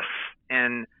 justice,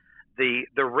 and the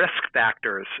risk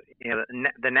factors,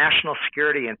 the national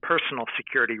security and personal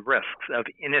security risks of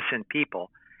innocent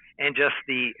people, and just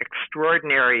the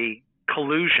extraordinary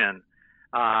collusion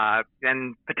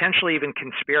and potentially even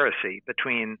conspiracy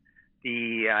between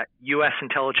the U.S.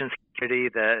 intelligence community,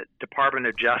 the Department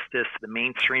of Justice, the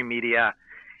mainstream media,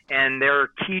 and they're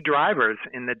key drivers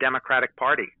in the Democratic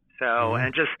Party. So,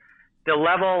 and just the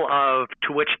level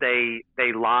to which they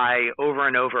lie over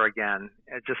and over again,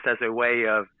 just as a way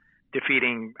of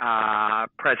defeating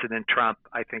President Trump,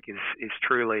 I think is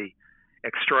truly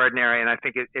extraordinary. And I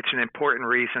think it's an important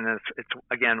reason. It's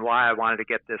again why I wanted to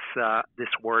get this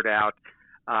word out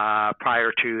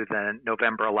prior to the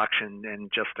November election in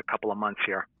just a couple of months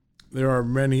here. There are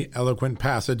many eloquent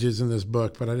passages in this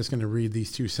book, but I'm just going to read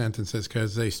these two sentences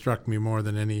because they struck me more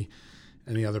than any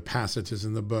other passages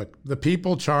in the book. The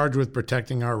people charged with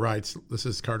protecting our rights, this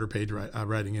is Carter Page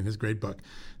writing in his great book,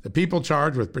 the people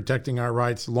charged with protecting our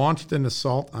rights launched an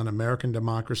assault on American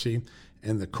democracy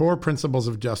and the core principles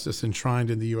of justice enshrined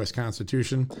in the U.S.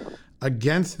 Constitution.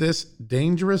 Against this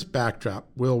dangerous backdrop,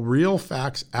 will real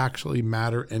facts actually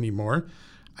matter anymore?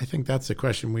 I think that's the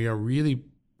question we are really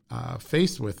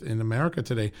faced with in America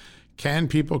today. Can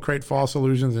people create false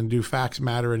illusions, and do facts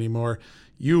matter anymore?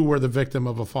 You were the victim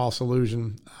of a false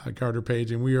illusion, Carter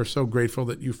Page, and we are so grateful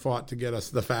that you fought to get us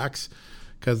the facts,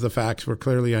 because the facts were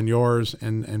clearly on yours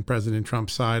and President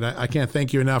Trump's side. I can't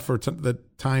thank you enough for the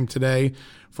time today,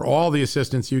 for all the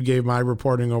assistance you gave my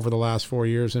reporting over the last 4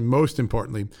 years, and most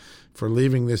importantly, for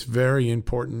leaving this very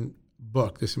important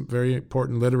book, this very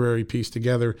important literary piece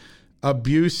together,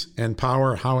 Abuse and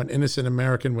Power, How an Innocent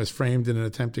American Was Framed in an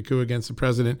Attempted Coup Against the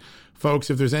President. Folks,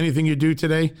 if there's anything you do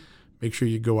today, make sure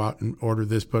you go out and order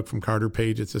this book from Carter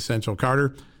Page. It's essential.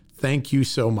 Carter, thank you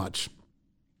so much.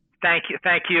 Thank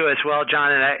you as well,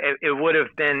 John. And it would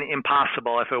have been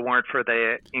impossible if it weren't for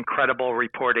the incredible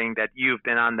reporting that you've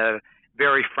been on the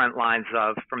very front lines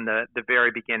of from the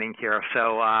very beginning here.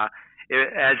 So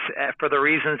for the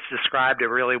reasons described, it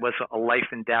really was a life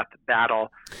and death battle,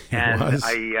 and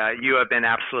you have been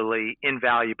absolutely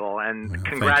invaluable. And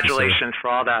congratulations for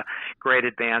all the great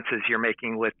advances you're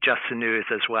making with Just the News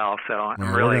as well. So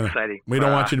I'm really excited. We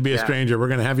don't want you to be a stranger. We're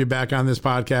going to have you back on this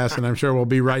podcast, and I'm sure we'll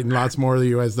be writing lots more of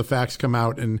you as the facts come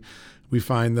out and we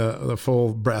find the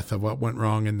full breadth of what went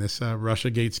wrong in this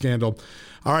Russiagate scandal.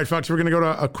 All right, folks, we're going to go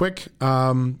to a quick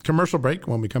commercial break.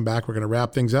 When we come back, we're going to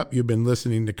wrap things up. You've been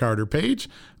listening to Carter Page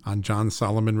on John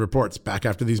Solomon Reports. Back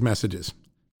after these messages.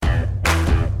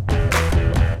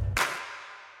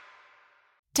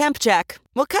 Temp check.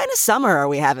 What kind of summer are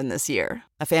we having this year?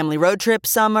 A family road trip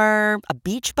summer? A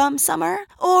beach bum summer?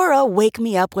 Or a wake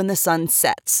me up when the sun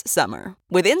sets summer?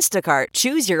 With Instacart,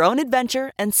 choose your own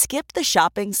adventure and skip the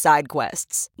shopping side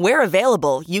quests. Where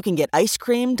available, you can get ice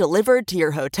cream delivered to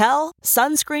your hotel,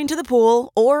 sunscreen to the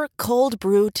pool, or cold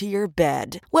brew to your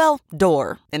bed. Well,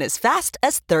 door, in as fast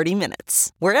as 30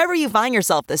 minutes. Wherever you find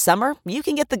yourself this summer, you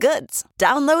can get the goods.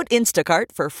 Download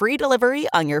Instacart for free delivery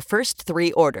on your first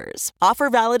 3 orders. Offer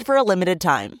valid for a limited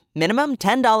time. Minimum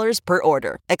 $10 per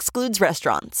order. Excludes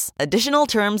restaurants. Additional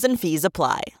terms and fees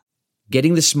apply.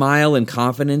 Getting the smile and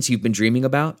confidence you've been dreaming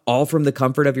about, all from the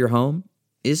comfort of your home,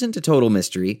 isn't a total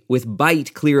mystery with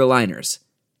Byte clear aligners.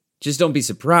 Just don't be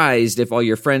surprised if all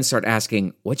your friends start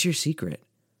asking, "What's your secret?"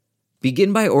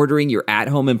 Begin by ordering your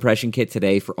at-home impression kit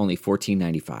today for only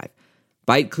 $14.95.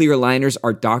 Byte clear aligners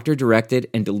are doctor-directed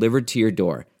and delivered to your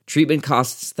door. Treatment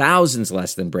costs thousands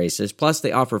less than braces, plus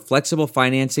they offer flexible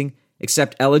financing,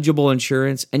 accept eligible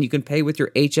insurance, and you can pay with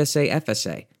your HSA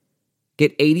FSA.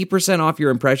 Get 80% off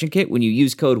your impression kit when you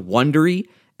use code WONDERY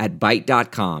at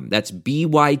Byte.com. That's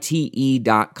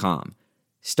BYTE.com.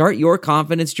 Start your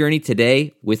confidence journey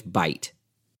today with Byte.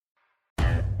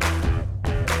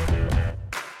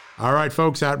 All right,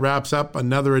 folks, that wraps up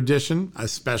another edition, a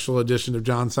special edition of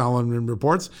John Solomon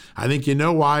Reports. I think you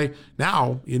know why.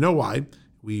 Now, you know why.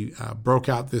 We broke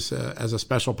out this as a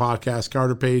special podcast.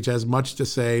 Carter Page has much to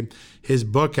say. His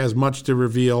book has much to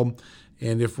reveal.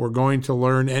 And if we're going to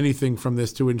learn anything from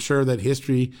this to ensure that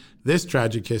history, this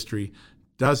tragic history,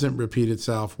 doesn't repeat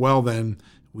itself, well, then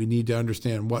we need to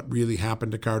understand what really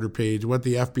happened to Carter Page, what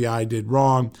the FBI did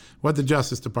wrong, what the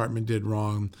Justice Department did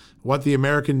wrong, what the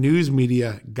American news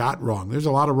media got wrong. There's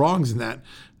a lot of wrongs in that.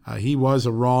 He was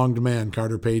a wronged man,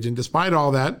 Carter Page. And despite all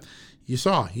that, you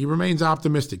saw he remains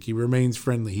optimistic. He remains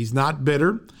friendly. He's not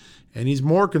bitter, and he's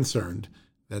more concerned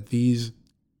that these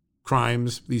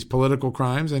crimes, these political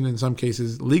crimes, and in some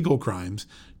cases legal crimes,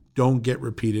 don't get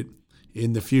repeated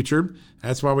in the future.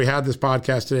 That's why we had this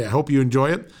podcast today. I hope you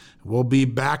enjoy it. We'll be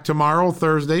back tomorrow,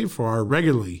 Thursday, for our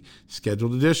regularly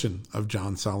scheduled edition of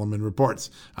John Solomon Reports.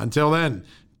 Until then,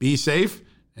 be safe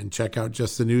and check out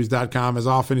justthenews.com as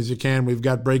often as you can. We've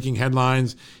got breaking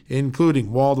headlines,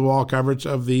 including wall-to-wall coverage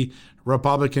of the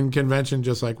Republican convention,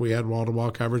 just like we had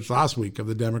wall-to-wall coverage last week of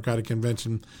the Democratic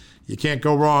convention. You can't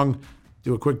go wrong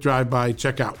do a quick drive-by,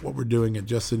 check out what we're doing at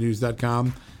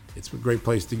justthenews.com. It's a great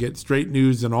place to get straight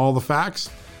news and all the facts,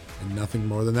 and nothing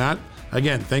more than that.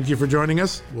 Again, thank you for joining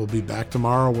us. We'll be back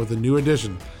tomorrow with a new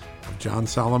edition of John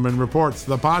Solomon Reports,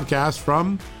 the podcast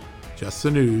from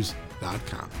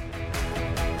justthenews.com.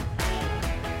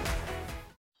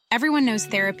 Everyone knows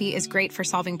therapy is great for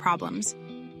solving problems,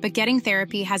 but getting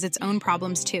therapy has its own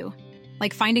problems too,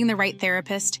 like finding the right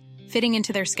therapist, fitting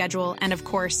into their schedule, and of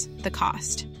course, the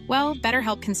cost. Well,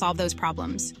 BetterHelp can solve those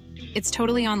problems. It's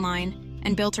totally online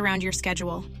and built around your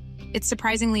schedule. It's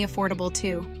surprisingly affordable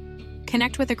too.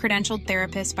 Connect with a credentialed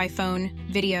therapist by phone,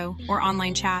 video, or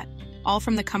online chat, all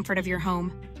from the comfort of your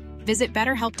home. Visit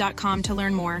BetterHelp.com to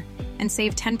learn more and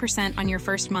save 10% on your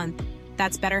first month.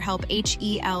 That's BetterHelp,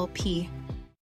 H-E-L-P.